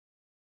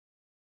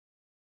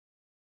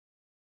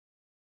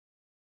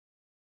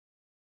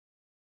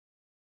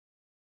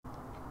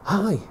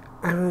Hi,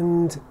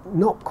 and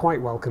not quite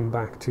welcome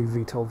back to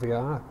VTOL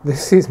VR.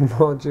 This is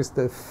more just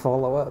a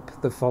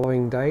follow-up the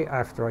following day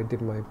after I did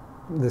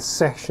the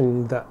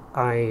session that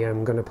I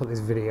am going to put this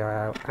video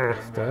out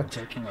after.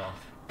 Taking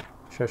off.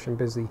 Shush, I'm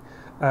busy.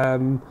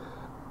 I'm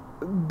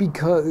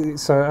recording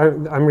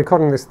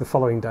this the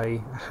following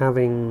day,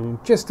 having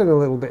just done a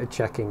little bit of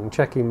checking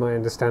my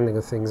understanding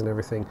of things and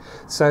everything.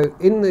 So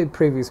in the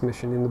previous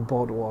mission, in the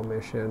border war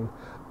mission,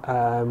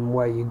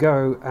 where you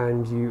go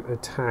and you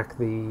attack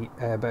the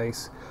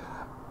airbase,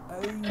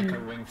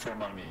 Echo wing 4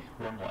 on me,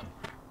 1-1.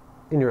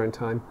 in your own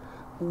time.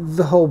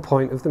 The whole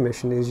point of the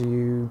mission is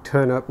you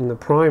turn up and the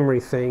primary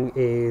thing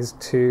is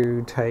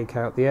to take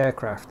out the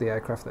aircraft that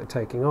are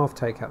taking off,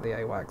 take out the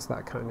AWACS,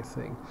 that kind of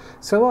thing.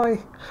 So I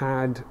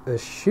had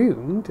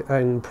assumed,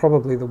 and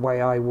probably the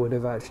way I would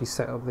have actually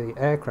set up the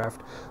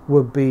aircraft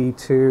would be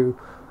to,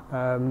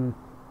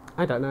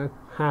 I don't know,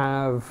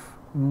 have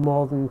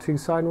more than 2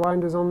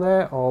 sidewinders on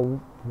there, or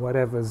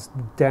whatever's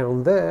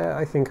down there.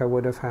 I think I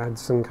would have had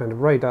some kind of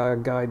radar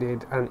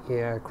guided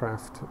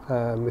anti-aircraft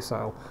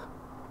missile.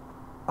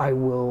 I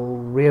will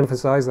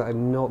re-emphasize that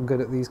I'm not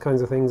good at these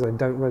kinds of things. I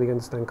don't really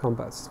understand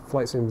combat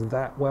flight sims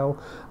that well.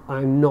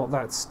 I'm not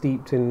that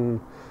steeped in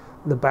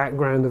the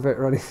background of it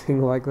or anything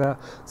like that.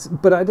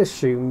 But I'd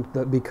assumed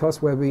that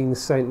because we're being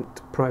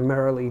sent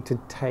primarily to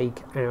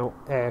take out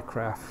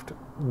aircraft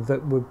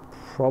that would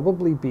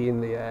probably be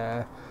in the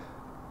air,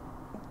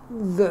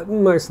 that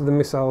most of the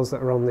missiles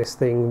that are on this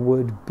thing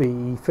would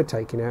be for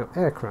taking out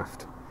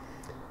aircraft.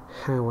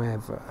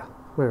 However,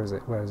 where is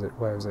it?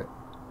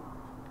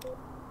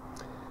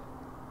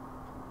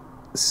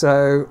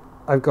 So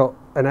I've got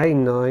an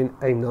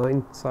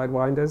AIM-9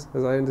 sidewinders,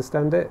 as I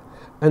understand it,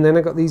 and then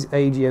I got these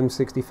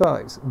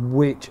AGM-65s,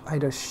 which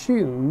I'd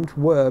assumed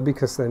were,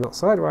 because they're not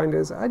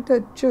sidewinders, I'd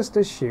just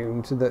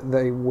assumed that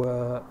they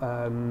were,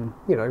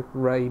 you know,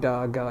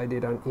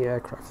 radar-guided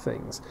anti-aircraft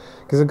things.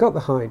 Because I've got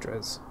the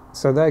Hydras,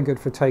 so they're good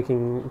for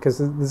taking, because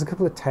there's a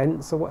couple of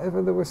tents or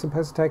whatever that we're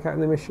supposed to take out in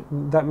the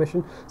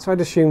mission. So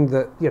I'd assumed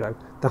that, you know,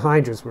 the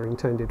Hydras were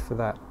intended for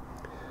that.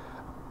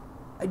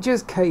 I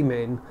just came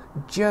in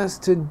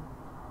just to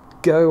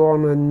go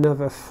on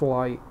another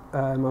flight.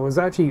 I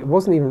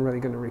wasn't even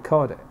really going to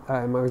record it.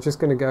 I was just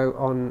going to go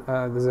on,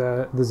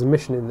 there's a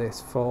mission in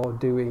this for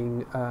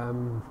doing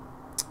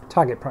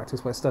target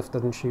practice where stuff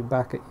doesn't shoot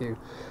back at you.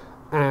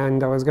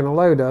 And I was going to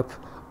load up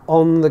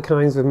on the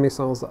kinds of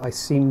missiles that I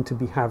seem to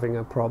be having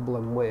a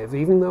problem with,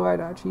 even though I'd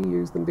actually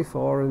used them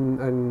before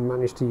and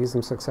managed to use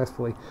them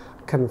successfully.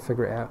 I couldn't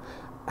figure it out.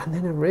 And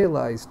then I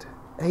realized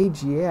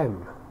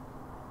AGM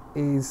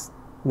is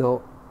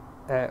not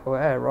air or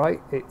air, right?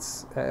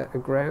 It's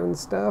ground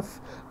stuff.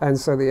 And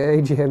so the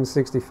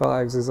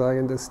AGM-65s, as I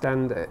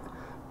understand it,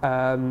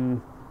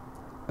 are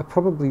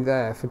probably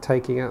there for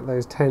taking out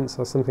those tents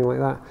or something like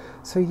that.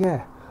 So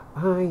yeah,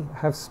 I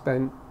have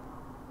spent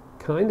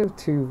kind of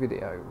 2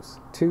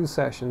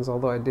 sessions,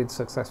 although I did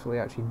successfully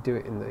actually do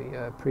it in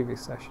the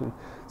previous session,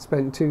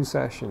 spent 2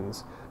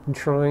 sessions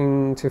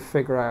trying to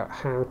figure out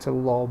how to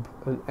lob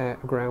an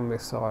air-ground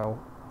missile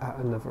at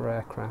another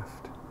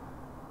aircraft.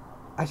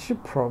 I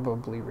should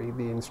probably read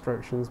the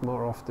instructions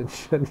more often,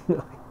 shouldn't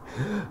I?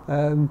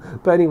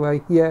 But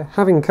anyway, yeah,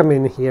 having come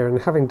in here and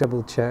having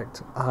double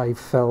checked, I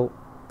felt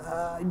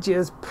I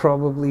just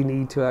probably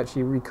need to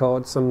actually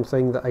record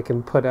something that I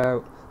can put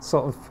out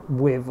sort of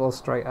with or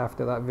straight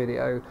after that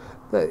video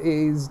that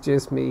is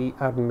just me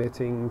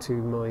admitting to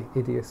my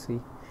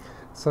idiocy.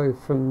 So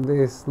from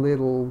this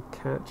little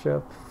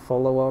catch-up,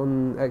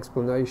 follow-on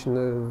explanation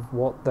of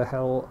what the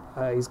hell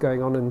is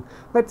going on, and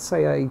let's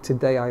say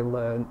today I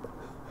learned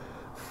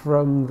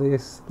from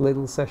this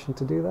little session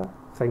to do that.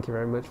 Thank you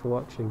very much for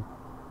watching,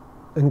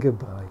 and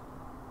goodbye.